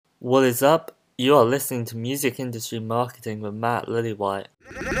What is up? You are listening to Music Industry Marketing with Matt Lillywhite.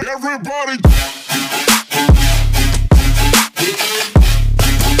 Everybody.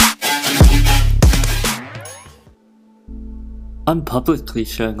 I'm publicly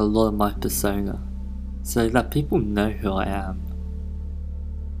showing a lot of my persona, so that people know who I am.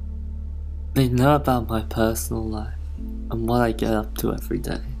 They know about my personal life and what I get up to every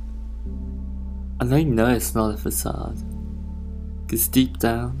day. And they know it's not a facade, because deep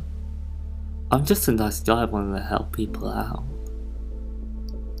down, I'm just a nice guy wanting to help people out.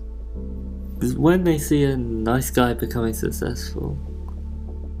 Because when they see a nice guy becoming successful,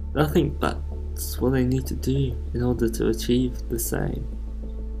 I think that's what they need to do in order to achieve the same.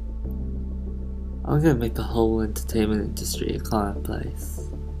 I'm gonna make the whole entertainment industry a kind place.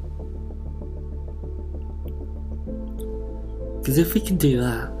 Because if we can do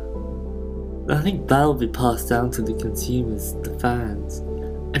that, then I think that'll be passed down to the consumers, the fans,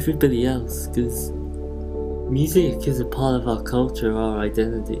 everybody else, because music is a part of our culture, our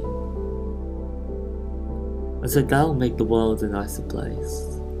identity. And so that'll make the world a nicer place.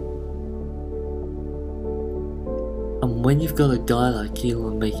 And when you've got a guy like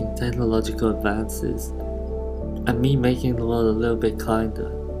Elon making technological advances, and me making the world a little bit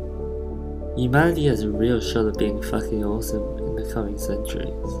kinder, humanity has a real shot at being fucking awesome in the coming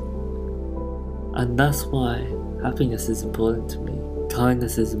centuries. And that's why happiness is important to me,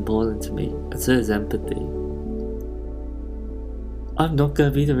 kindness is important to me, and so is empathy. I'm not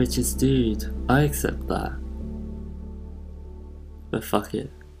gonna be the richest dude, I accept that. But fuck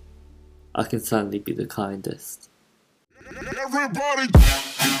it, I can certainly be the kindest. Everybody.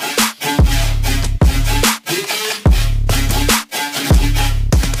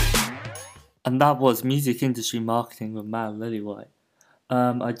 And that was Music Industry Marketing with Matt Lillywhite.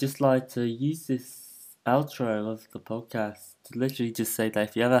 I'd just like to use this outro of the podcast to literally just say that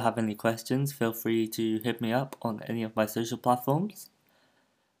if you ever have any questions, feel free to hit me up on any of my social platforms.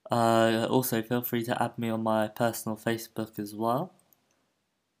 Also, feel free to add me on my personal Facebook as well.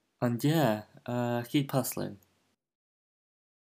 And yeah, keep hustling.